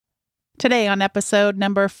Today on episode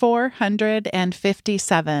number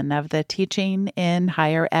 457 of the Teaching in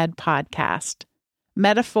Higher Ed podcast,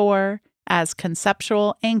 Metaphor as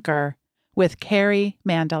Conceptual Anchor with Carrie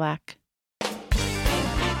Mandalak.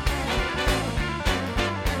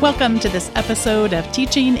 Welcome to this episode of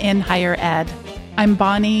Teaching in Higher Ed. I'm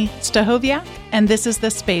Bonnie Stachowiak, and this is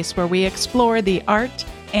the space where we explore the art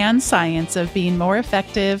and science of being more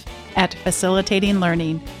effective at facilitating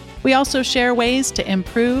learning. We also share ways to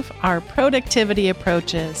improve our productivity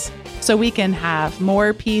approaches so we can have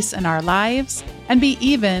more peace in our lives and be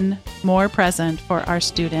even more present for our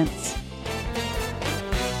students.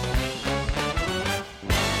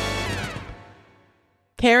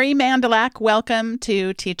 Carrie Mandalak, welcome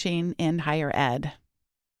to Teaching in Higher Ed.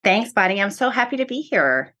 Thanks, Bonnie. I'm so happy to be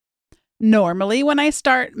here. Normally, when I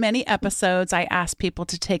start many episodes, I ask people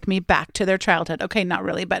to take me back to their childhood. Okay, not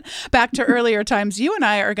really, but back to earlier times. You and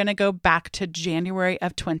I are going to go back to January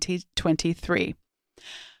of 2023.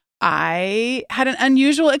 I had an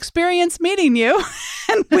unusual experience meeting you,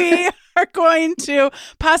 and we are going to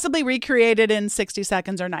possibly recreate it in 60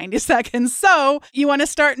 seconds or 90 seconds. So you want to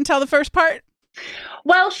start and tell the first part?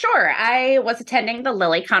 Well, sure. I was attending the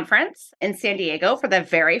Lilly conference in San Diego for the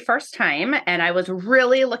very first time, and I was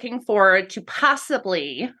really looking forward to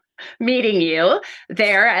possibly meeting you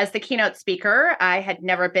there as the keynote speaker. I had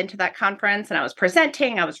never been to that conference, and I was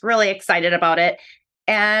presenting. I was really excited about it.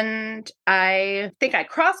 And I think I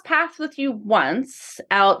crossed paths with you once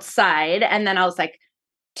outside, and then I was like,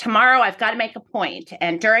 tomorrow, I've got to make a point.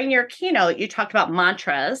 And during your keynote, you talked about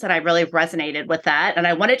mantras, and I really resonated with that. And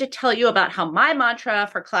I wanted to tell you about how my mantra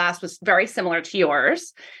for class was very similar to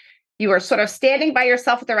yours. You were sort of standing by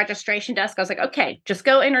yourself at the registration desk. I was like, okay, just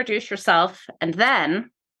go introduce yourself. And then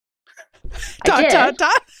I did.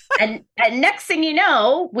 And next thing you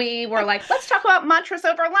know, we were like, let's talk about mantras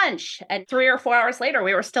over lunch. And 3 or 4 hours later,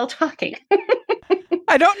 we were still talking.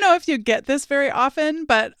 I don't know if you get this very often,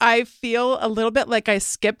 but I feel a little bit like I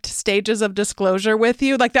skipped stages of disclosure with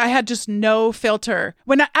you. Like I had just no filter.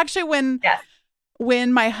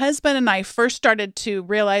 When my husband and I first started to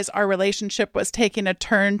realize our relationship was taking a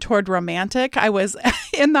turn toward romantic, I was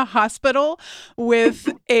in the hospital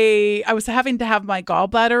I was having to have my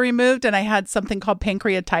gallbladder removed, and I had something called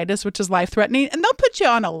pancreatitis, which is life-threatening. And they'll put you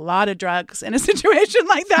on a lot of drugs in a situation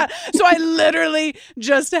like that. So I literally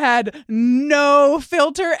just had no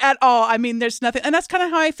filter at all. I mean, there's nothing. And that's kind of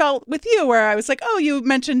how I felt with you, where I was like, oh, you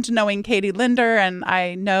mentioned knowing Katie Linder, and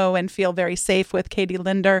I know and feel very safe with Katie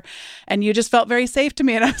Linder. And you just felt very safe to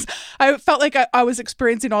me. And I felt like I was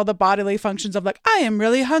experiencing all the bodily functions of like, I am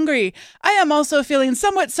really hungry. I am also feeling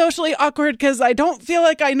somewhat socially awkward because I don't feel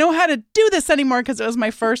like I know how to do this anymore, because it was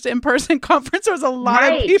my first in-person conference. There was a lot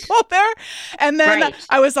of people there. And then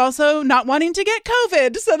I was also not wanting to get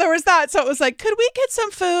COVID. So there was that. So it was like, could we get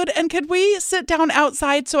some food, and could we sit down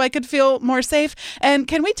outside so I could feel more safe? And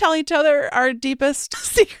can we tell each other our deepest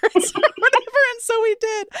secrets or whatever? And so we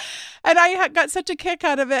did. And I got such a kick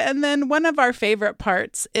out of it. And then one of our favorite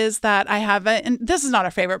parts is that I have and this is not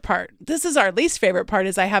our favorite part. This is our least favorite part,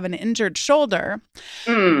 is I have an injured shoulder.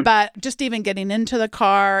 But just even getting into the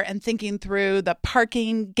car and thinking through the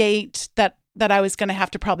parking gate that I was going to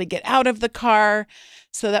have to probably get out of the car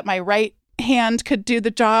so that my right hand could do the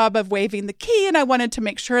job of waving the key, and I wanted to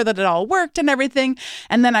make sure that it all worked and everything.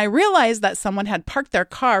 And then I realized that someone had parked their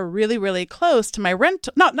car really, really close to my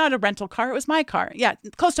not a rental car, it was my car. Yeah,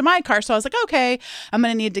 close to my car. So I was like, okay, I'm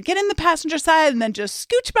going to need to get in the passenger side and then just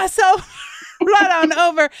scooch myself right on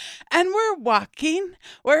over. And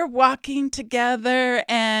we're walking together,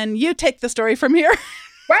 and you take the story from here.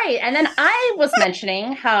 Right. And then I was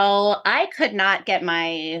mentioning how I could not get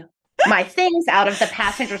my things out of the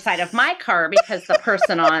passenger side of my car because the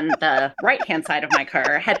person on the right-hand side of my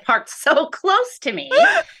car had parked so close to me.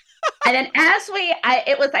 And then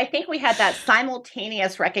I think we had that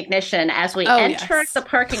simultaneous recognition as we entered the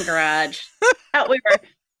parking garage that we were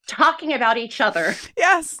talking about each other.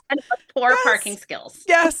 Yes. And poor parking skills.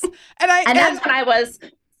 Yes. And that's when I was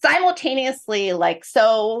simultaneously like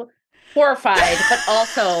so horrified, but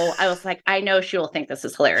also I was like, I know she will think this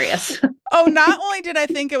is hilarious. Oh, not only did I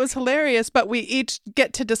think it was hilarious, but we each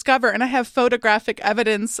get to discover, and I have photographic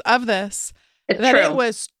evidence of this, that it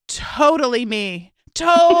was totally me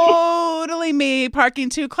parking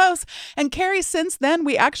too close. And Carrie, since then,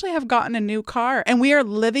 we actually have gotten a new car, and we are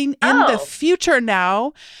living in the future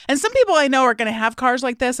now. And some people I know are going to have cars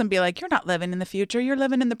like this and be like, you're not living in the future, you're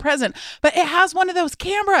living in the present. But it has one of those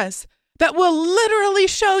cameras that will literally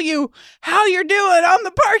show you how you're doing on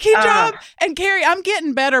the parking job. And Carrie, I'm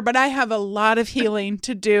getting better, but I have a lot of healing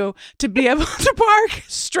to do to be able to park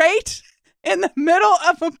straight in the middle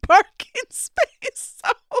of a parking space.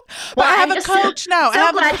 So, well, have a coach now.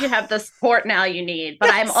 So glad you have the support now you need. But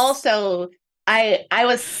I'm also, I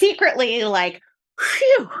was secretly like,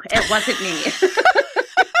 phew, it wasn't me.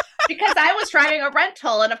 Because I was driving a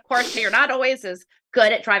rental. And of course, you're not always as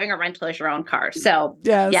good at driving a rental as your own car. So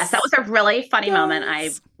yes, that was a really funny moment.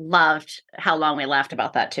 I loved how long we laughed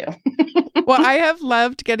about that too. Well, I have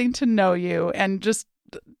loved getting to know you and just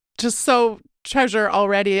so treasure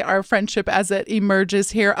already our friendship as it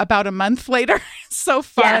emerges here about a month later. So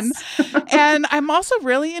fun. Yes. And I'm also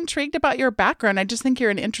really intrigued about your background. I just think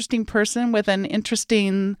you're an interesting person with a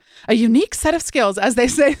unique set of skills, as they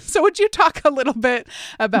say. So would you talk a little bit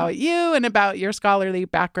about you and about your scholarly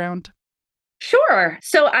background? Sure.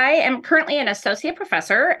 So I am currently an associate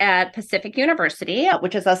professor at Pacific University,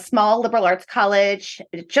 which is a small liberal arts college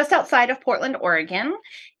just outside of Portland, Oregon.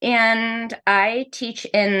 And I teach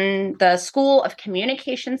in the School of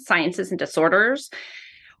Communication Sciences and Disorders,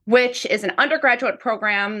 which is an undergraduate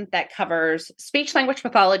program that covers speech-language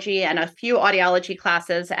pathology and a few audiology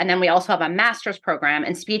classes. And then we also have a master's program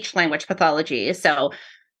in speech-language pathology. So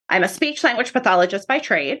I'm a speech-language pathologist by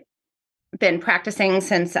trade. Been practicing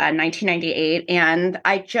since 1998, and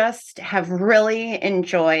I just have really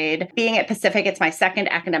enjoyed being at Pacific. It's my second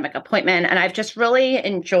academic appointment, and I've just really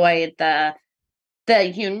enjoyed the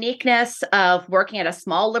uniqueness of working at a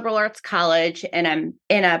small liberal arts college in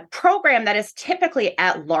a program that is typically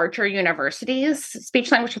at larger universities.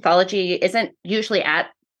 Speech language pathology isn't usually at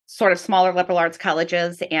sort of smaller liberal arts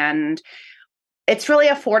colleges, and it's really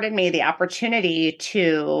afforded me the opportunity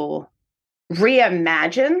to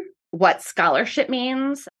reimagine what scholarship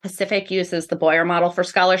means. Pacific uses the Boyer model for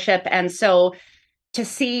scholarship. And so to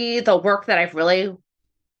see the work that I've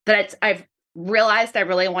realized I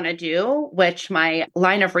really want to do, which my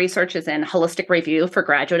line of research is in holistic review for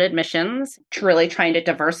graduate admissions, really trying to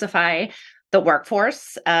diversify the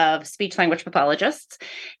workforce of speech language pathologists.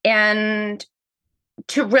 And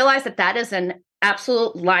to realize that is an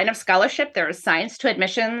absolute line of scholarship. There is science to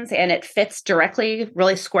admissions, and it fits directly,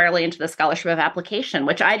 really squarely into the scholarship of application,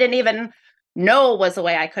 which I didn't even know was the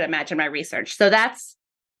way I could imagine my research. So that's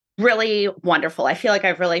really wonderful. I feel like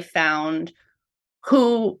I've really found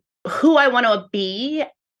who I want to be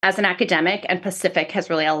as an academic, and Pacific has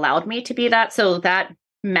really allowed me to be that. So that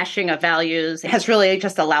meshing of values has really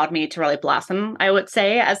just allowed me to really blossom, I would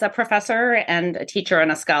say, as a professor and a teacher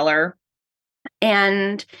and a scholar.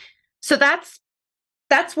 And so that's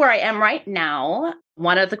where I am right now.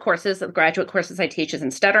 One of the graduate courses I teach is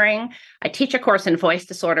in stuttering. I teach a course in voice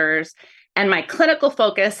disorders, and my clinical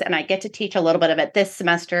focus, and I get to teach a little bit of it this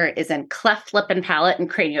semester, is in cleft lip and palate and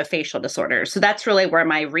craniofacial disorders. So that's really where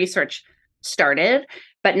my research started.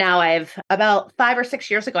 But now about 5 or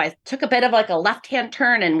 6 years ago, I took a bit of like a left-hand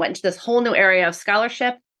turn and went into this whole new area of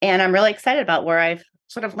scholarship. And I'm really excited about where I've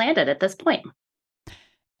sort of landed at this point.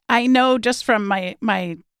 I know just from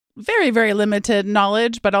my very, very limited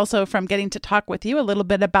knowledge, but also from getting to talk with you a little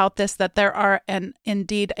bit about this, that there are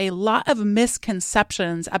indeed a lot of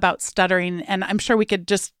misconceptions about stuttering. And I'm sure we could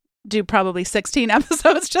just do probably 16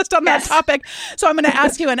 episodes just on that topic. So I'm going to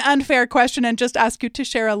ask you an unfair question and just ask you to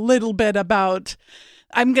share a little bit about,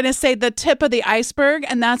 I'm going to say, the tip of the iceberg.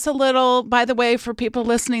 And that's a little, by the way, for people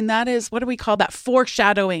listening, that is, what do we call that?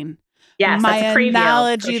 Foreshadowing. Yes, my that's a preview,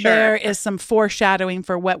 analogy for sure. there is some foreshadowing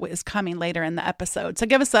for what is coming later in the episode. So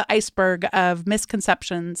give us the iceberg of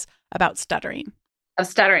misconceptions about stuttering. Of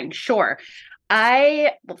stuttering, sure.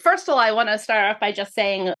 First of all, I want to start off by just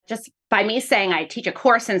by me saying I teach a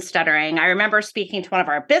course in stuttering. I remember speaking to one of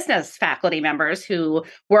our business faculty members who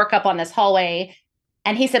work up on this hallway,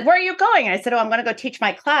 and he said, "Where are you going?" I said, "Oh, I'm going to go teach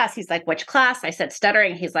my class." He's like, "Which class?" I said,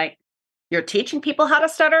 "Stuttering." He's like, "You're teaching people how to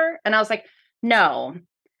stutter?" And I was like, "No.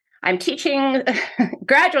 I'm teaching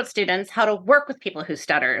graduate students how to work with people who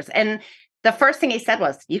stutters." And the first thing he said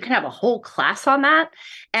was, "You can have a whole class on that."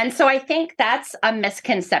 And so I think that's a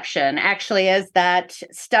misconception, actually, is that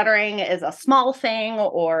stuttering is a small thing,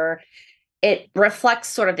 or it reflects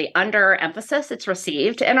sort of the underemphasis it's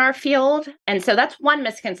received in our field. And so that's one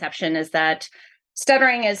misconception, is that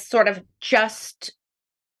stuttering is sort of just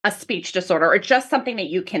a speech disorder or just something that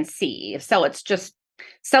you can see. So it's just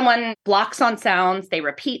someone blocks on sounds, they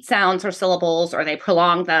repeat sounds or syllables, or they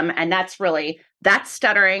prolong them. And that's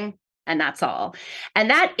stuttering, and that's all. And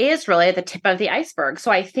that is really the tip of the iceberg. So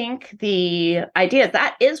I think the idea is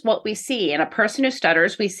that is what we see in a person who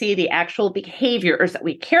stutters. We see the actual behaviors that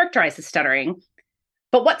we characterize as stuttering.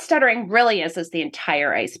 But what stuttering really is the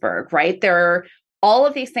entire iceberg, right? There are all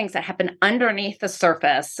of these things that happen underneath the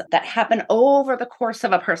surface, that happen over the course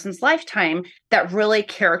of a person's lifetime, that really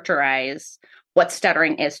characterize what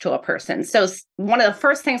stuttering is to a person. So one of the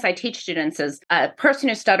first things I teach students is a person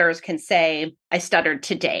who stutters can say, I stuttered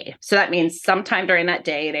today. So that means sometime during that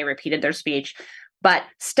day, they repeated their speech. But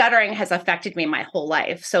stuttering has affected me my whole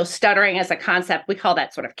life. So stuttering as a concept, we call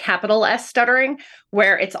that sort of capital S stuttering,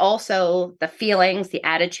 where it's also the feelings, the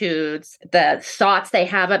attitudes, the thoughts they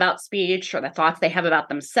have about speech or the thoughts they have about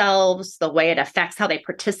themselves, the way it affects how they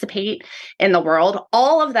participate in the world.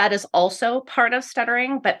 All of that is also part of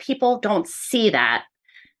stuttering, but people don't see that.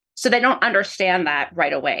 So they don't understand that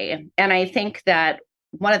right away. And I think that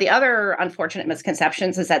one of the other unfortunate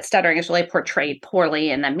misconceptions is that stuttering is really portrayed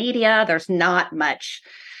poorly in the media. There's not much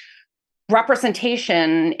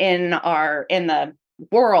representation in the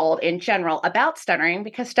world in general about stuttering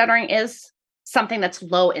because stuttering is something that's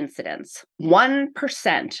low incidence.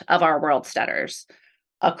 1% of our world stutters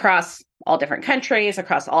across all different countries,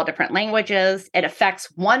 across all different languages. It affects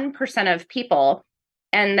 1% of people.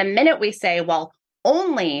 And the minute we say, well,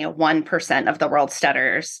 only 1% of the world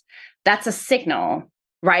stutters, that's a signal,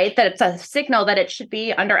 right? That it's a signal that it should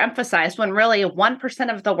be underemphasized when really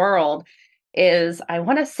 1% of the world is, I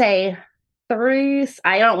want to say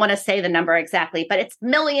I don't want to say the number exactly, but it's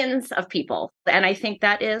millions of people. And I think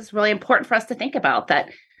that is really important for us to think about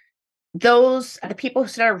that the people who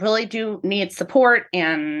stutter really do need support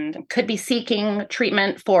and could be seeking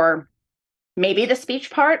treatment for maybe the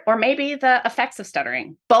speech part or maybe the effects of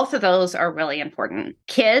stuttering. Both of those are really important.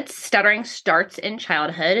 Kids, stuttering starts in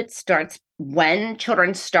childhood. It starts when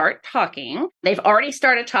children start talking. They've already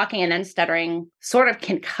started talking and then stuttering sort of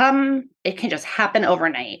it can just happen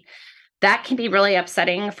overnight. That can be really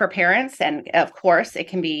upsetting for parents. And of course,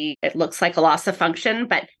 it looks like a loss of function,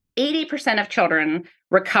 but 80% of children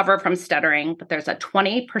recover from stuttering, but there's a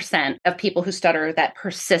 20% of people who stutter that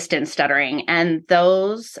persist in stuttering. And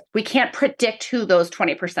we can't predict who those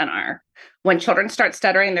 20% are. When children start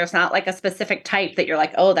stuttering, there's not like a specific type that you're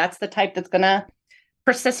like, oh, that's the type that's going to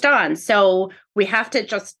persist on. So we have to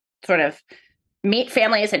just sort of meet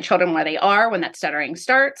families and children where they are when that stuttering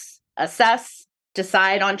starts, assess,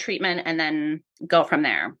 decide on treatment, and then go from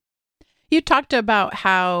there. You talked about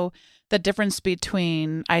how the difference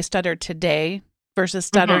between I stutter today versus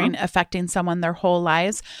stuttering affecting someone their whole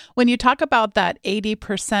lives. When you talk about that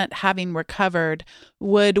 80% having recovered,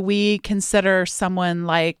 would we consider someone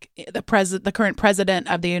like the current president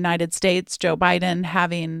of the United States, Joe Biden,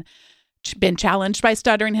 having been challenged by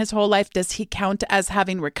stuttering his whole life? Does he count as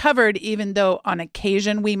having recovered, even though on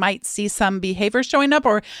occasion we might see some behavior showing up?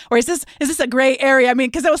 Or is this a gray area? I mean,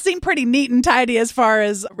 because it'll seem pretty neat and tidy as far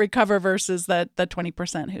as recover versus the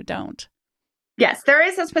 20% who don't. Yes, there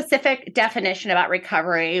is a specific definition about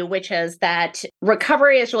recovery, which is that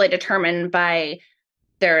recovery is really determined by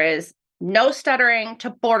there is no stuttering to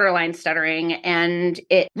borderline stuttering, and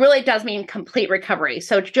it really does mean complete recovery.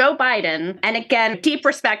 So Joe Biden, and again, deep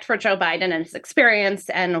respect for Joe Biden and his experience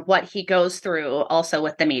and what he goes through also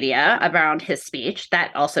with the media around his speech.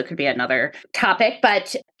 That also could be another topic,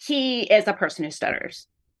 but he is a person who stutters.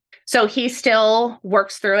 So he still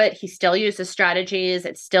works through it. He still uses strategies.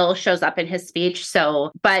 It still shows up in his speech.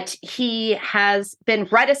 But he has been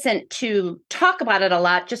reticent to talk about it a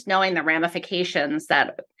lot, just knowing the ramifications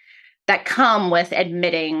that come with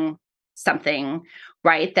admitting something,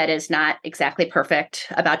 right, that is not exactly perfect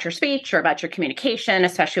about your speech or about your communication,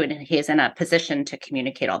 especially when he is in a position to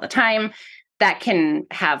communicate all the time. That can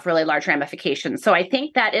have really large ramifications. So I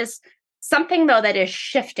think that is something, though, that is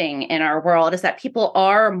shifting in our world, is that people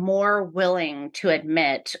are more willing to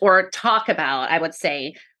admit or talk about, I would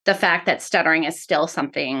say, the fact that stuttering is still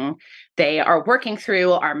something they are working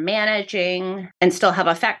through, are managing, and still have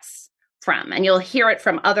effects from. And you'll hear it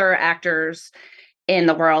from other actors in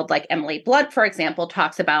the world, like Emily Blunt, for example,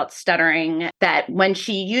 talks about stuttering, that when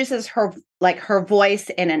she uses her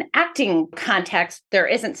voice in an acting context, there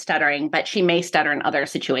isn't stuttering, but she may stutter in other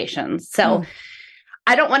situations. So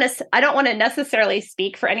I don't want to necessarily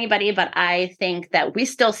speak for anybody, but I think that we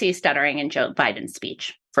still see stuttering in Joe Biden's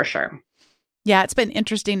speech for sure. Yeah, it's been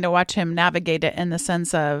interesting to watch him navigate it in the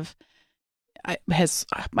sense of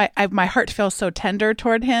my heart feels so tender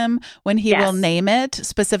toward him when he will name it,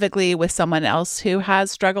 specifically with someone else who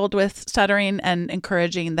has struggled with stuttering, and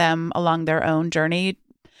encouraging them along their own journey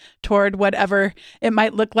toward whatever it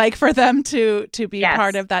might look like for them to be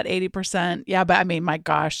part of that 80%. Yeah, but I mean, my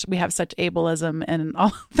gosh, we have such ableism in all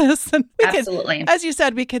of this. And Absolutely. As you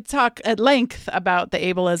said, we could talk at length about the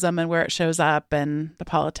ableism and where it shows up and the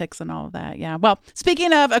politics and all of that. Yeah. Well,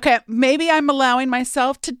 speaking of, okay, maybe I'm allowing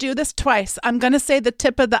myself to do this twice. I'm going to say the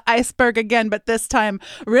tip of the iceberg again, but this time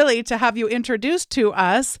really to have you introduce to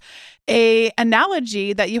us an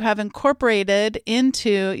analogy that you have incorporated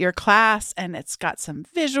into your class, and it's got some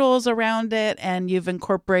visuals visuals around it, and you've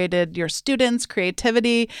incorporated your students'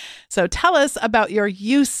 creativity. So tell us about your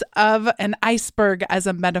use of an iceberg as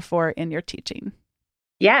a metaphor in your teaching.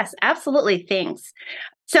 Yes, absolutely. Thanks.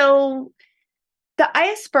 So the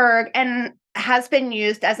iceberg has been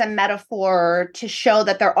used as a metaphor to show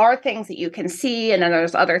that there are things that you can see, and then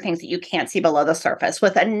there's other things that you can't see below the surface.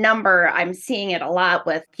 With a number, I'm seeing it a lot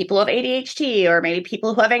with people who have ADHD or maybe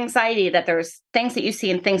people who have anxiety, that there's things that you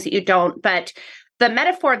see and things that you don't. But the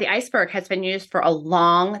metaphor of the iceberg has been used for a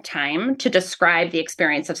long time to describe the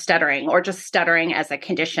experience of stuttering, or just stuttering as a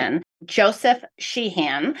condition. Joseph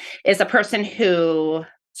Sheehan is a person who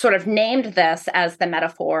sort of named this as the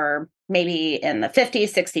metaphor maybe in the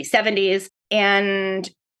 50s, 60s, 70s, and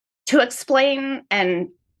to explain and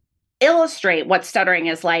illustrate what stuttering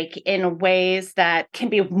is like in ways that can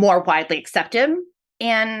be more widely accepted.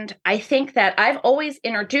 And I think that I've always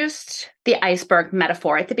introduced the iceberg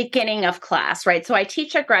metaphor at the beginning of class, right? So I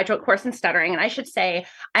teach a graduate course in stuttering, and I should say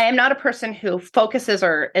I am not a person who focuses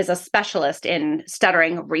or is a specialist in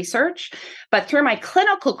stuttering research. But through my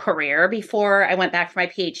clinical career, before I went back for my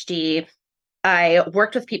PhD, I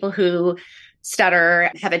worked with people who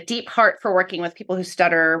stutter, have a deep heart for working with people who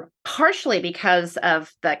stutter, partially because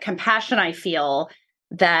of the compassion I feel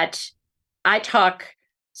that I talk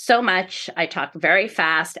so much, I talk very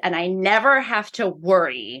fast, and I never have to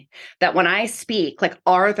worry that when I speak, like,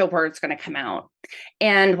 are the words going to come out?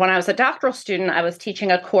 And when I was a doctoral student, I was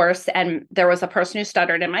teaching a course, and there was a person who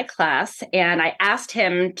stuttered in my class, and I asked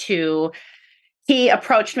him to, he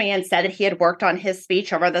approached me and said that he had worked on his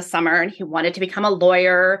speech over the summer and he wanted to become a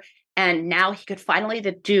lawyer. And now he could finally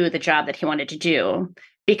do the job that he wanted to do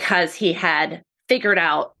because he had figured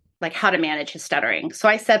out like how to manage his stuttering. So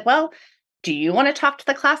I said, well, do you want to talk to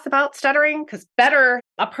the class about stuttering? Because better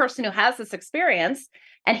a person who has this experience.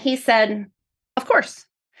 And he said, of course.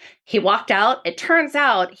 He walked out. It turns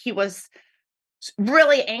out he was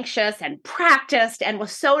really anxious and practiced and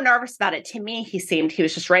was so nervous about it. To me, he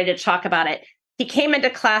was just ready to talk about it. He came into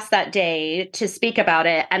class that day to speak about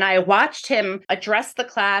it, and I watched him address the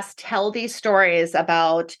class, tell these stories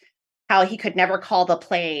about how he could never call the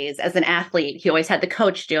plays as an athlete. He always had the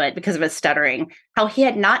coach do it because of his stuttering, how he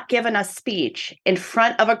had not given a speech in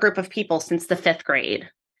front of a group of people since the 5th grade,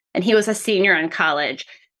 and he was a senior in college.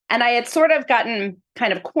 And I had sort of gotten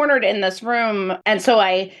kind of cornered in this room, and so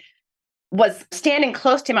I was standing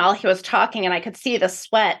close to him while he was talking, and I could see the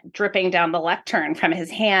sweat dripping down the lectern from his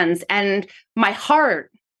hands. And my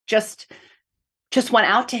heart just went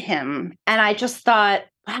out to him. And I just thought,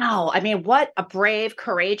 wow, I mean, what a brave,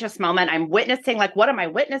 courageous moment I'm witnessing. Like, what am I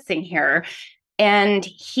witnessing here? And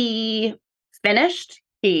he finished.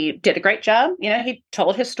 He did a great job. He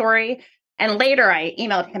told his story. And later I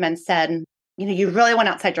emailed him and said, you really went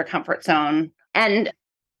outside your comfort zone. And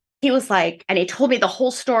he was like, and he told me the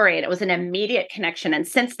whole story, and it was an immediate connection. And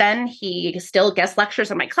since then, he still guest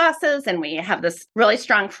lectures in my classes, and we have this really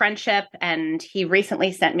strong friendship. And he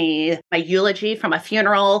recently sent me a eulogy from a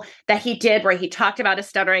funeral that he did where he talked about his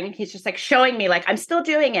stuttering. He's just like showing me like, I'm still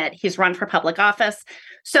doing it. He's run for public office.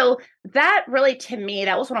 So that really, to me,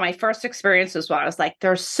 that was one of my first experiences where I was like,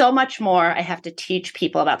 there's so much more I have to teach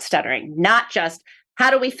people about stuttering, not just how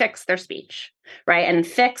do we fix their speech, right? And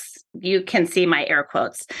fix, you can see my air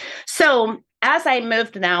quotes. So as I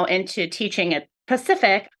moved now into teaching at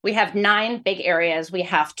Pacific, we have 9 big areas we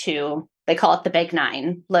have to, they call it the big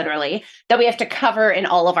 9, literally, that we have to cover in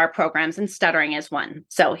all of our programs, and stuttering is one.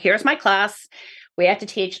 So here's my class. We have to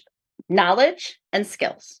teach knowledge and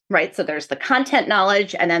skills, right? So there's the content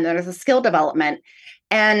knowledge, and then there's the skill development.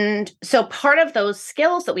 And so part of those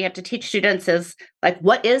skills that we have to teach students is like,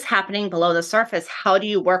 what is happening below the surface? How do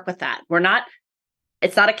you work with that?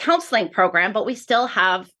 It's not a counseling program, but we still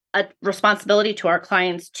have a responsibility to our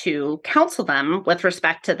clients to counsel them with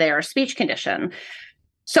respect to their speech condition.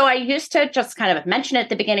 So I used to just kind of mention it at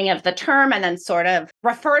the beginning of the term and then sort of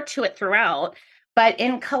refer to it throughout. But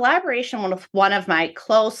in collaboration with one of my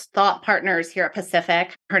close thought partners here at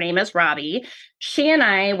Pacific, her name is Robbie, she and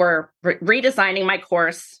I were redesigning my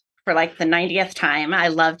course for like the 90th time. I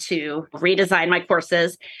love to redesign my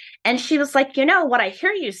courses. And she was like, what I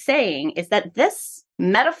hear you saying is that this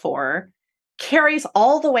metaphor carries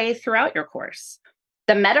all the way throughout your course.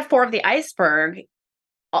 The metaphor of the iceberg,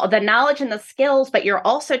 the knowledge and the skills, but you're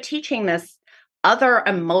also teaching this other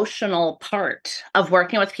emotional part of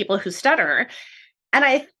working with people who stutter. And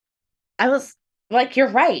I was like, you're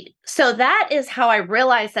right. So that is how I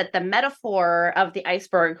realized that the metaphor of the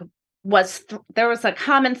iceberg was, there was a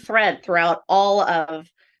common thread throughout all of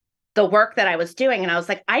the work that I was doing. And I was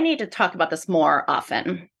like, I need to talk about this more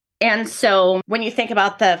often. And so when you think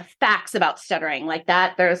about the facts about stuttering like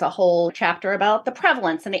that, there's a whole chapter about the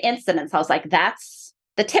prevalence and the incidence. I was like, that's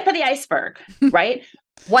the tip of the iceberg, right?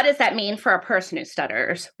 What does that mean for a person who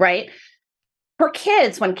stutters, right? For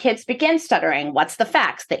kids, when kids begin stuttering, what's the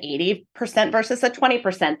facts, the 80% versus the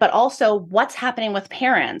 20%, but also what's happening with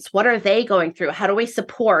parents? What are they going through? How do we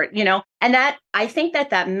support, And that, I think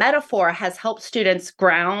that metaphor has helped students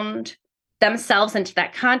ground themselves into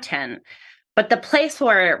that content. But the place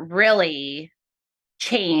where it really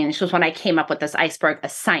changed was when I came up with this iceberg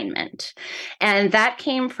assignment. And that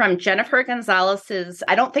came from Jennifer Gonzalez's,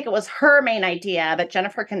 I don't think it was her main idea, but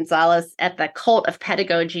Jennifer Gonzalez at the Cult of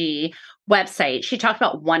Pedagogy website, she talked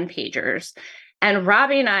about one-pagers. And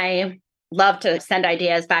Robbie and I love to send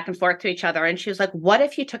ideas back and forth to each other. And she was like, what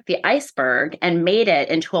if you took the iceberg and made it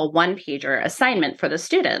into a one-pager assignment for the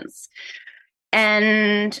students?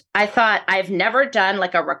 And I thought, I've never done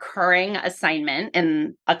like a recurring assignment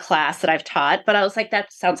in a class that I've taught, but I was like,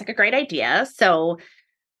 that sounds like a great idea. So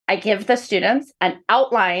I give the students an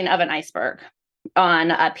outline of an iceberg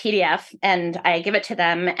on a PDF and I give it to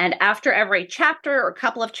them. And after every chapter or a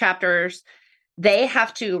couple of chapters, they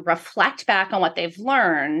have to reflect back on what they've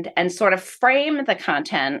learned and sort of frame the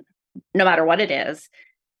content, no matter what it is,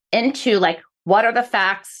 into like, what are the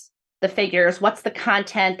facts, the figures, what's the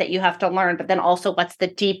content that you have to learn, but then also what's the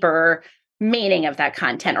deeper meaning of that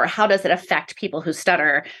content, or how does it affect people who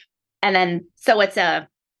stutter? And then, so it's a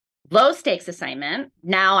low stakes assignment.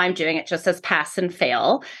 Now I'm doing it just as pass and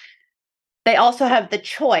fail. They also have the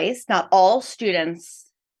choice. Not all students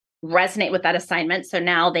resonate with that assignment. So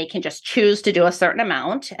now they can just choose to do a certain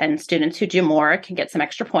amount, and students who do more can get some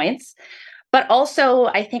extra points. But also,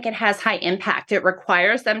 I think it has high impact. It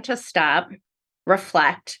requires them to stop,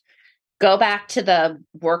 reflect, go back to the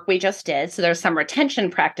work we just did. So there's some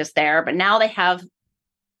retention practice there, but now they have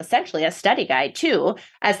essentially a study guide too,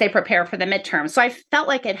 as they prepare for the midterm. So I felt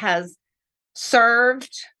like it has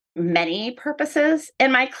served many purposes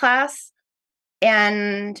in my class.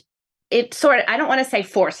 And it sort of, I don't want to say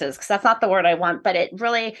forces, because that's not the word I want, but it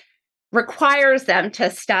really requires them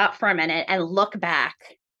to stop for a minute and look back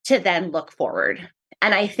to then look forward.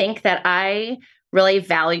 And I think that I really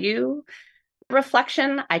value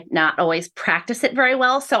reflection. I not always practice it very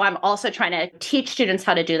well. So I'm also trying to teach students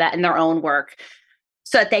how to do that in their own work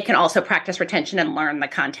so that they can also practice retention and learn the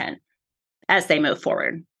content as they move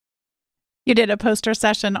forward. You did a poster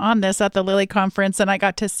session on this at the Lilly conference, and I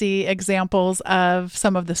got to see examples of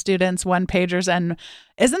some of the students' one-pagers. And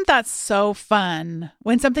isn't that so fun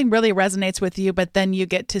when something really resonates with you, but then you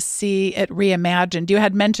get to see it reimagined? You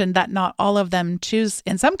had mentioned that not all of them choose,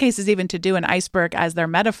 in some cases, even to do an iceberg as their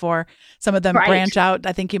metaphor. Some of them branch out.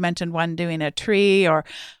 I think you mentioned one doing a tree, or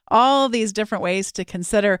all these different ways to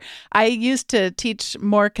consider. I used to teach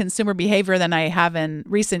more consumer behavior than I have in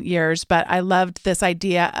recent years, but I loved this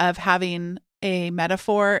idea of having a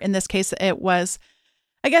metaphor. In this case, it was,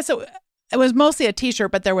 I guess it was mostly a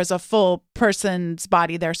t-shirt, but there was a full person's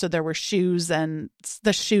body there. So there were shoes, and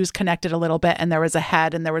the shoes connected a little bit, and there was a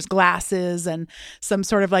head, and there was glasses and some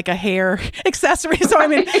sort of like a hair accessory. So, I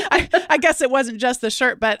mean, I guess it wasn't just the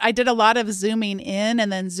shirt, but I did a lot of zooming in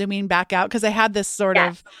and then zooming back out, because I had this sort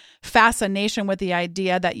of fascination with the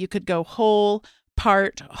idea that you could go whole,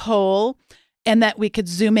 part, whole, and that we could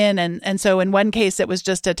zoom in. And so in one case, it was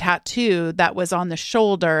just a tattoo that was on the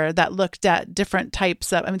shoulder that looked at different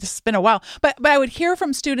types of, I mean, this has been a while, but I would hear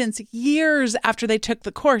from students years after they took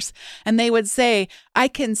the course, and they would say, I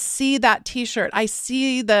can see that t-shirt. I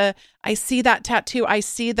see that tattoo. I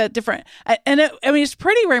see the different, and it's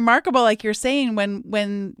pretty remarkable, like you're saying,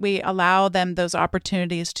 when we allow them those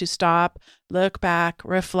opportunities to stop, look back,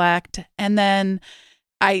 reflect, and then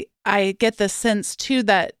I get the sense too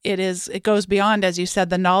that it goes beyond, as you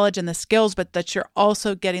said, the knowledge and the skills, but that you're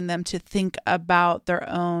also getting them to think about their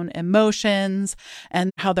own emotions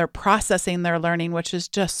and how they're processing their learning, which is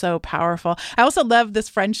just so powerful. I also love this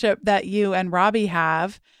friendship that you and Robbie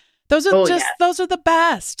have. Those are those are the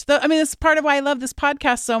best. I mean, it's part of why I love this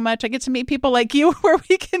podcast so much. I get to meet people like you where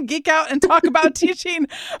we can geek out and talk about teaching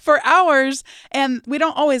for hours. And we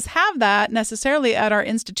don't always have that necessarily at our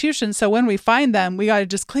institution. So when we find them, we got to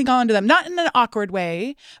just cling on to them, not in an awkward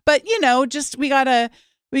way, but, just we got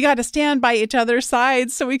to stand by each other's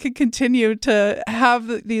sides so we could continue to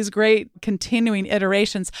have these great continuing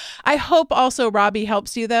iterations. I hope also Robbie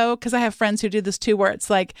helps you, though, because I have friends who do this too, where it's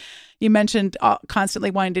like you mentioned constantly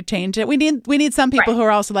wanting to change it. We need some people who are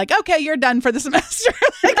also like, okay, you're done for the semester.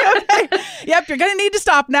 Like, okay, yep, you're going to need to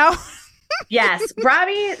stop now. Yes.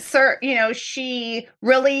 Robbie, sir, she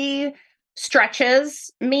really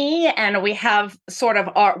stretches me. And we have sort of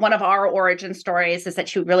one of our origin stories is that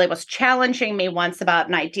she really was challenging me once about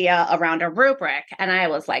an idea around a rubric. And I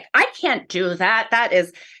was like, I can't do that.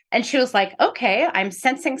 And she was like, okay, I'm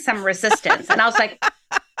sensing some resistance. And I was like,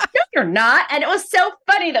 no, you're not. And it was so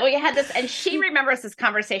funny that we had this, and she remembers this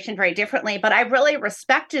conversation very differently, but I really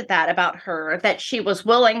respected that about her, that she was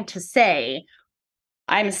willing to say,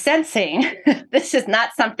 I'm sensing this is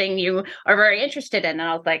not something you are very interested in. And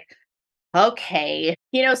I was like, okay.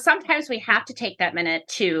 Sometimes we have to take that minute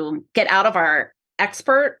to get out of our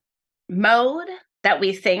expert mode that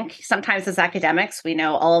we think sometimes as academics, we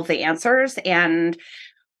know all of the answers.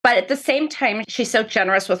 But at the same time, she's so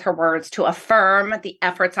generous with her words to affirm the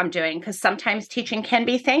efforts I'm doing, because sometimes teaching can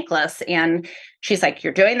be thankless. And she's like,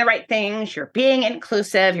 you're doing the right things. You're being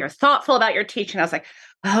inclusive. You're thoughtful about your teaching. I was like,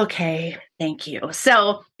 okay, thank you.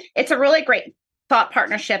 So it's a really great thought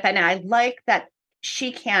partnership. And I like that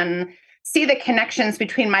she can see the connections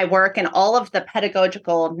between my work and all of the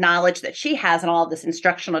pedagogical knowledge that she has and all of this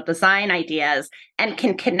instructional design ideas, and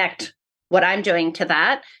can connect what I'm doing to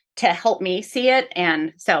that to help me see it.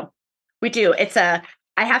 And so we do. I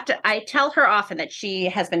tell her often that she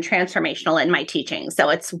has been transformational in my teaching. So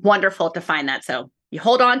it's wonderful to find that. So you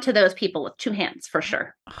hold on to those people with two hands for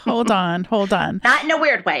sure. Hold on. Not in a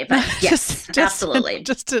weird way, but yes, absolutely.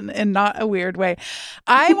 Just in not a weird way.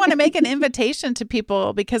 I want to make an invitation to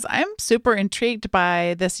people because I'm super intrigued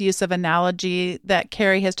by this use of analogy that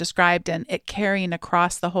Carrie has described and it carrying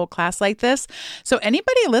across the whole class like this. So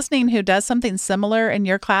anybody listening who does something similar in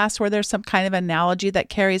your class where there's some kind of analogy that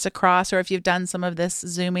carries across, or if you've done some of this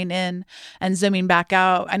zooming in and zooming back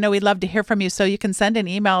out, I know we'd love to hear from you. So you can send an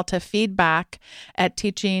email to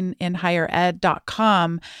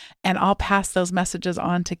feedback@teachinginhighered.com, and I'll pass those messages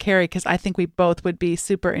on to Carrie because I think we both would be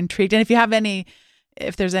super intrigued. And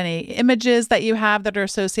if there's any images that you have that are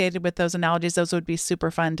associated with those analogies, those would be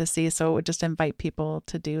super fun to see. So it would just invite people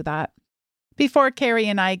to do that. Before Carrie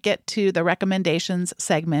and I get to the recommendations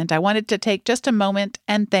segment, I wanted to take just a moment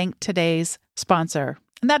and thank today's sponsor.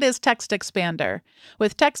 And that is TextExpander.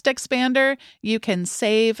 With TextExpander, you can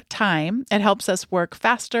save time. It helps us work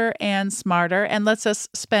faster and smarter and lets us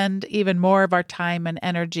spend even more of our time and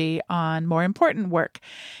energy on more important work.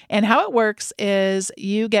 And how it works is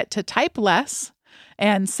you get to type less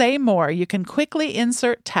and say more. You can quickly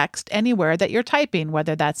insert text anywhere that you're typing,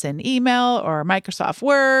 whether that's in email or Microsoft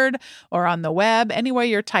Word or on the web, anywhere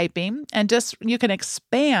you're typing. And you can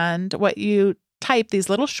expand what you type, these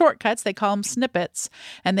little shortcuts, they call them snippets,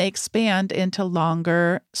 and they expand into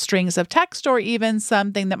longer strings of text or even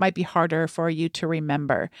something that might be harder for you to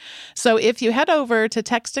remember. So if you head over to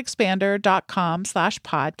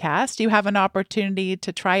textexpander.com/podcast, you have an opportunity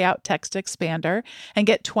to try out TextExpander and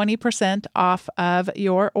get 20% off of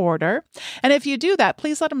your order. And if you do that,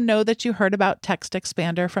 please let them know that you heard about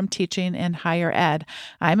TextExpander from Teaching in Higher Ed.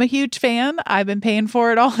 I'm a huge fan. I've been paying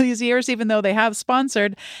for it all these years, even though they have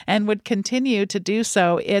sponsored, and would continue to do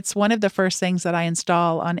so. It's one of the first things that I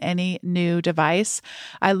install on any new device.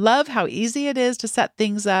 I love how easy it is to set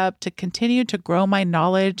things up, to continue to grow my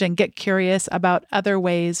knowledge and get curious about other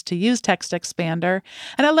ways to use TextExpander.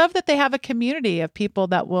 And I love that they have a community of people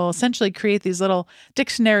that will essentially create these little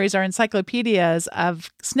dictionaries or encyclopedias of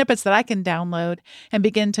snippets that I can download and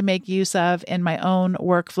begin to make use of in my own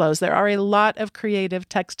workflows. There are a lot of creative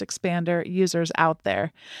TextExpander users out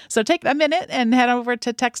there. So take a minute and head over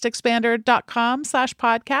to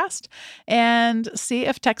textexpander.com/podcast and see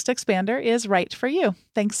if TextExpander is right for you.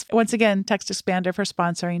 Thanks once again, TextExpander, for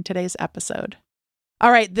sponsoring today's episode.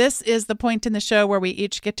 All right, this is the point in the show where we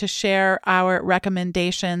each get to share our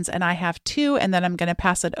recommendations, and I have two, and then I'm going to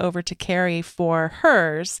pass it over to Carrie for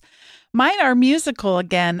hers. Mine are musical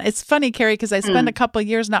again. It's funny, Carrie, because I spent a couple of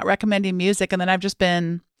years not recommending music, and then I've just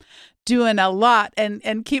been doing a lot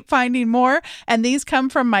and keep finding more. And these come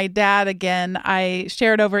from my dad again. I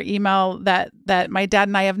shared over email that my dad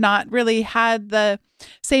and I have not really had the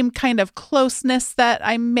same kind of closeness that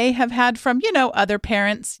I may have had from, other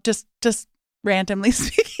parents, just randomly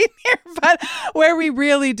speaking here, but where we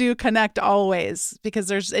really do connect always,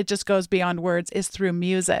 because it just goes beyond words, is through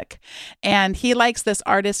music. And he likes this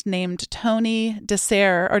artist named Tony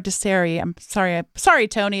Deseri. I'm sorry,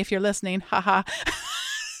 Tony, if you're listening. Haha.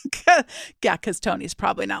 Yeah, because Tony's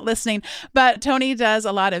probably not listening. But Tony does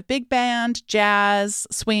a lot of big band, jazz,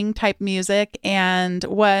 swing type music. And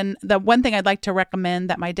the one thing I'd like to recommend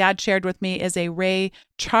that my dad shared with me is a Ray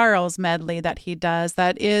Charles medley that he does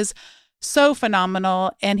that is so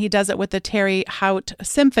phenomenal. And he does it with the Terre Haute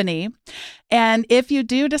Symphony. And if you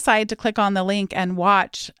do decide to click on the link and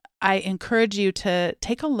watch I encourage you to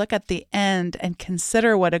take a look at the end and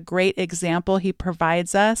consider what a great example he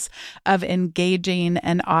provides us of engaging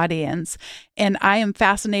an audience. And I am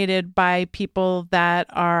fascinated by people that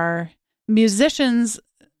are musicians,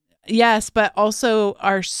 yes, but also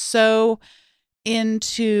are so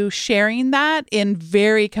into sharing that in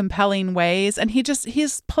very compelling ways. And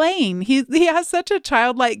he's playing. He has such a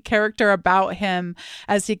childlike character about him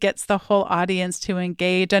as he gets the whole audience to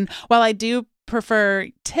engage. And while I do prefer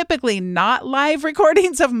typically not live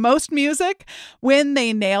recordings of most music, when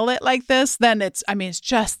they nail it like this, then it's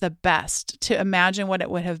just the best to imagine what it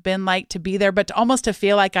would have been like to be there, but to almost to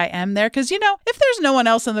feel like I am there. Because, if there's no one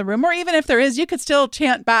else in the room, or even if there is, you could still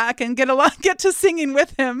chant back and get to singing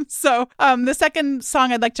with him. So the second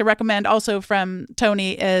song I'd like to recommend also from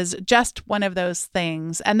Tony is Just One of Those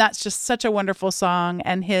Things. And that's just such a wonderful song.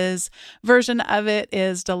 And his version of it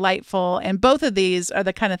is delightful. And both of these are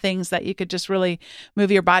the kind of things that you could just really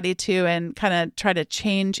move your body to and kind of try to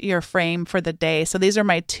change your frame for the day. So these are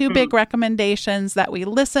my two big recommendations: that we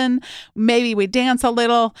listen, maybe we dance a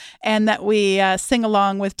little, and that we sing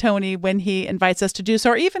along with Tony when he invites us to do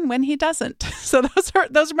so, or even when he doesn't. So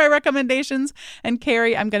those are my recommendations. And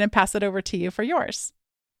Carrie, I'm going to pass it over to you for yours.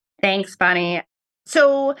 Thanks, Bonnie.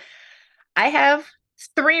 So I have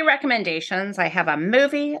 3 recommendations. I have a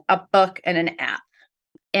movie, a book, and an app.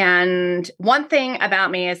 And one thing about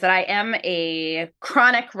me is that I am a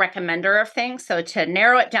chronic recommender of things. So to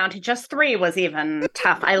narrow it down to just 3 was even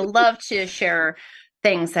tough. I love to share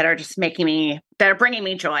things that are just that are bringing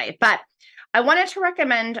me joy. But I wanted to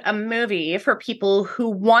recommend a movie for people who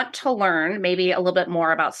want to learn maybe a little bit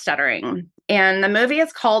more about stuttering. And the movie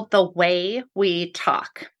is called The Way We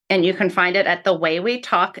Talk. And you can find it at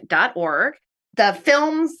thewaywetalk.org. The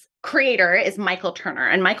film's creator is Michael Turner.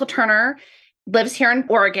 And Michael Turner lives here in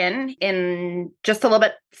Oregon, in just a little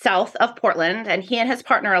bit south of Portland. And he and his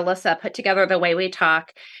partner, Alyssa, put together The Way We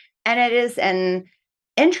Talk. And it is an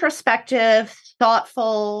introspective,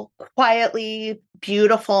 thoughtful, quietly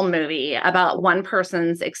beautiful movie about one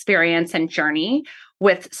person's experience and journey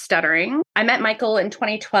with stuttering. I met Michael in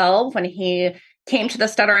 2012 when he came to the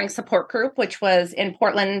Stuttering Support Group, which was in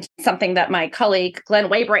Portland, something that my colleague Glenn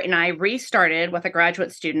Waybright and I restarted with a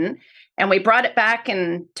graduate student. And we brought it back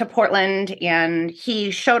to Portland, and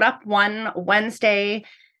he showed up one Wednesday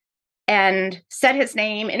and said his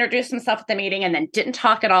name, introduced himself at the meeting, and then didn't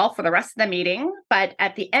talk at all for the rest of the meeting. But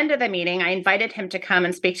at the end of the meeting, I invited him to come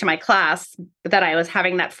and speak to my class that I was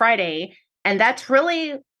having that Friday. And that's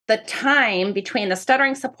really the time between the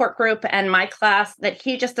Stuttering Support Group and my class that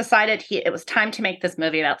he just decided it was time to make this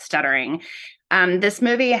movie about stuttering. This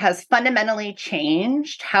movie has fundamentally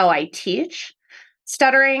changed how I teach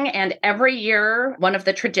stuttering. And every year, one of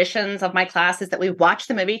the traditions of my class is that we watch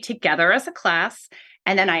the movie together as a class.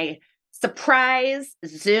 And then I surprise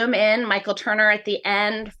zoom in Michael Turner at the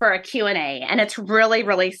end for a Q&A. And it's really,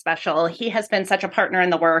 really special. He has been such a partner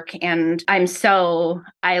in the work. And I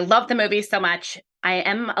love the movie so much. I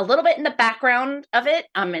am a little bit in the background of it.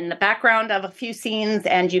 I'm in the background of a few scenes,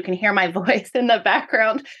 and you can hear my voice in the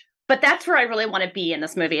background. But that's where I really want to be in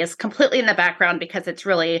this movie, is completely in the background, because it's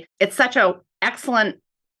such an excellent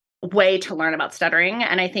way to learn about stuttering.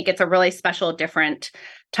 And I think it's a really special, different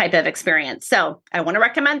type of experience. So I want to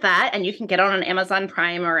recommend that. And you can get it on Amazon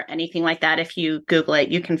Prime or anything like that. If you Google it,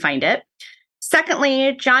 you can find it.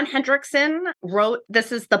 Secondly, John Hendrickson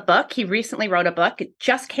this is the book. He recently wrote a book. It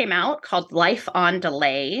just came out, called Life on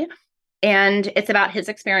Delay. And it's about his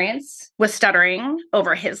experience with stuttering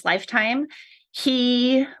over his lifetime.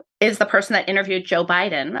 He is the person that interviewed Joe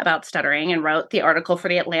Biden about stuttering and wrote the article for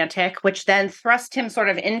The Atlantic, which then thrust him sort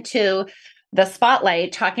of into the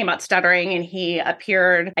spotlight talking about stuttering. And he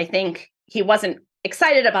appeared, I think he wasn't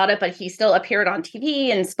excited about it, but he still appeared on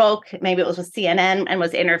TV and spoke. Maybe it was with CNN, and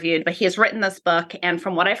was interviewed. But he has written this book. And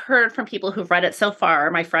from what I've heard from people who've read it so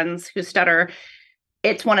far, my friends who stutter,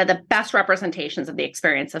 it's one of the best representations of the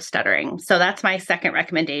experience of stuttering. So that's my second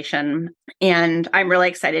recommendation. And I'm really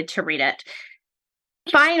excited to read it.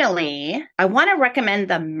 Finally, I want to recommend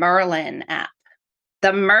the Merlin app.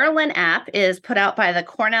 The Merlin app is put out by the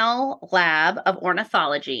Cornell Lab of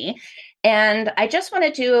Ornithology. And I just want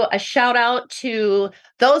to do a shout out to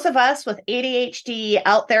those of us with ADHD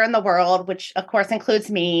out there in the world, which of course includes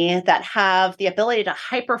me, that have the ability to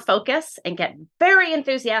hyper-focus and get very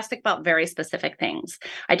enthusiastic about very specific things.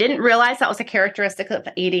 I didn't realize that was a characteristic of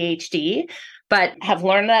ADHD, but have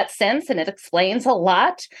learned that since, and it explains a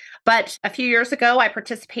lot. But a few years ago, I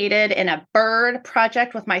participated in a bird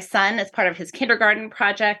project with my son as part of his kindergarten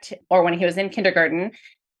project, or when he was in kindergarten.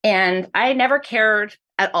 And I never cared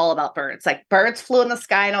at all about birds. Like, birds flew in the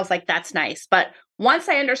sky, and I was like, that's nice. But once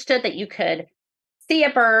I understood that you could see a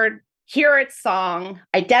bird, hear its song,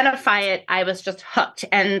 identify it, I was just hooked.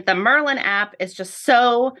 And the Merlin app is just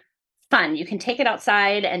so fun. You can take it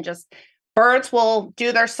outside and just birds will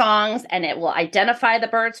do their songs and it will identify the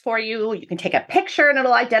birds for you. You can take a picture and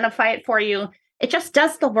it'll identify it for you. It just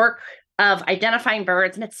does the work of identifying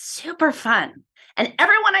birds and it's super fun. And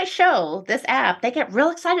everyone I show this app, they get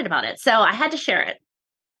real excited about it. So I had to share it.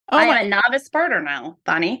 I'm a novice birder now,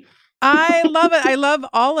 Bonnie. I love it. I love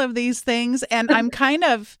all of these things. And I'm kind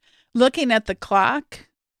of looking at the clock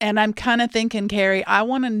and I'm kind of thinking, Carrie, I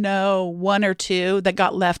want to know one or two that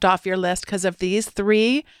got left off your list because if these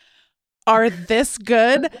three are this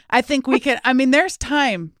good, I think we can. I mean, there's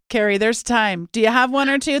time, Carrie, there's time. Do you have one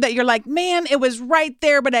or two that you're like, man, it was right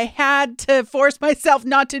there, but I had to force myself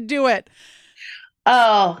not to do it?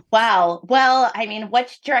 Oh, wow. Well, I mean,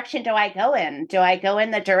 which direction do I go in? Do I go in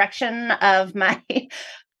the direction of my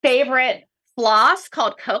favorite floss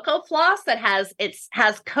called Cocoa Floss that has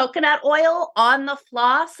coconut oil on the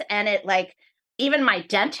floss and it like even my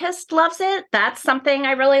dentist loves it. That's something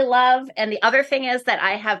I really love. And the other thing is that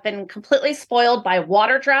I have been completely spoiled by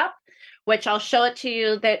Water Drop, which I'll show it to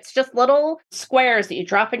you. That's just little squares that you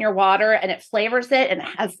drop in your water and it flavors it and it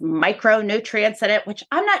has micronutrients in it, which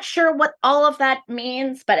I'm not sure what all of that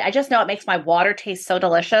means, but I just know it makes my water taste so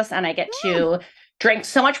delicious and I get to drink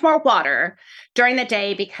so much more water during the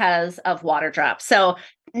day because of Water Drop. So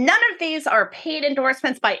none of these are paid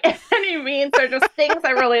endorsements by any means. They're just things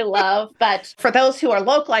I really love. But for those who are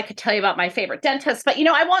local, I could tell you about my favorite dentist, but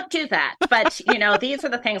I won't do that. But these are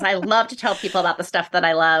the things I love to tell people about the stuff that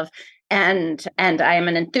I love. And I am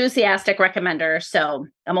an enthusiastic recommender. So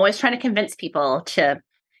I'm always trying to convince people to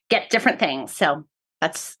get different things. So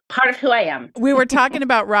that's part of who I am. We were talking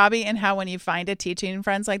about Robbie and how when you find a teaching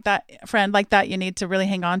friend like that, you need to really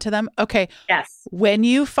hang on to them. Okay. Yes. When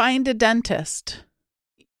you find a dentist,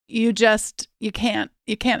 you can't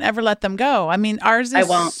ever let them go. I mean, ours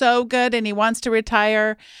is so good and he wants to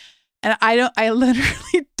retire. And I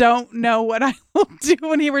literally don't know what I will do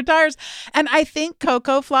when he retires. And I think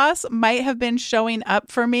Cocoa Floss might have been showing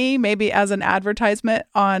up for me, maybe as an advertisement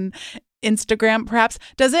on Instagram, perhaps.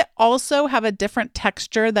 Does it also have a different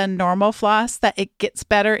texture than normal floss that it gets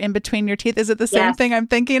better in between your teeth? Is it the same thing I'm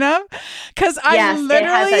thinking of? Because I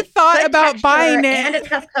literally thought about buying it. And it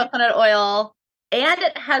has coconut oil and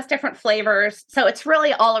it has different flavors. So it's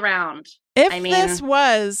really all around. If this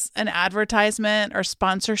was an advertisement or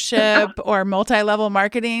sponsorship or multi-level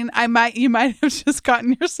marketing, you might have just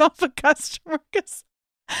gotten yourself a customer because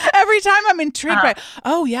every time I'm intrigued by,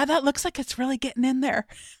 oh yeah, that looks like it's really getting in there.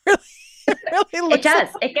 It does.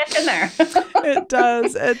 It gets in there. It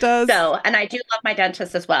does. So, and I do love my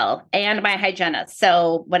dentist as well and my hygienist.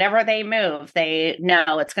 So whenever they move, they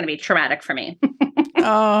know it's going to be traumatic for me.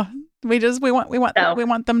 Oh, we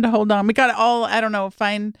want them to hold on. We got to all, I don't know,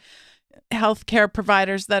 find healthcare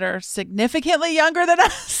providers that are significantly younger than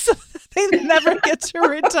us. They never get to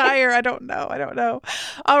retire. I don't know.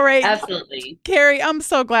 All right. Absolutely. Carrie, I'm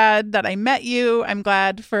so glad that I met you. I'm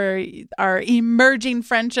glad for our emerging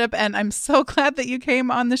friendship. And I'm so glad that you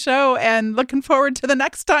came on the show and looking forward to the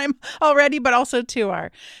next time already, but also to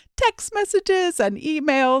our text messages and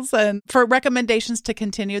emails and for recommendations to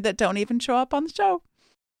continue that don't even show up on the show.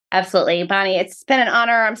 Absolutely. Bonnie, it's been an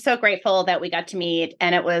honor. I'm so grateful that we got to meet.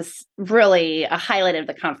 And it was really a highlight of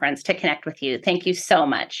the conference to connect with you. Thank you so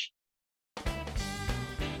much.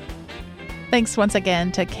 Thanks once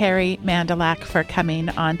again to Carrie Mandalak for coming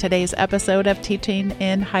on today's episode of Teaching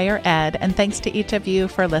in Higher Ed. And thanks to each of you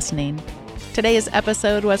for listening. Today's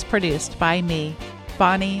episode was produced by me,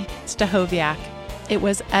 Bonnie Stachowiak. It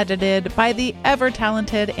was edited by the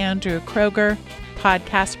ever-talented Andrew Kroger.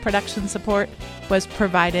 Podcast production support was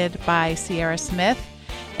provided by Sierra Smith.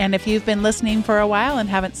 And if you've been listening for a while and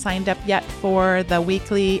haven't signed up yet for the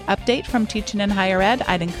weekly update from Teaching in Higher Ed,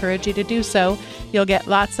 I'd encourage you to do so. You'll get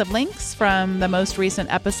lots of links from the most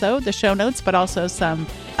recent episode, the show notes, but also some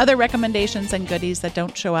other recommendations and goodies that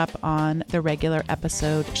don't show up on the regular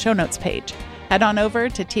episode show notes page. Head on over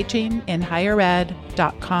to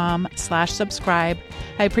teachinginhighered.com/subscribe.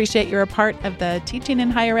 I appreciate you're a part of the Teaching in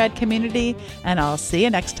Higher Ed community, and I'll see you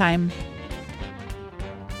next time.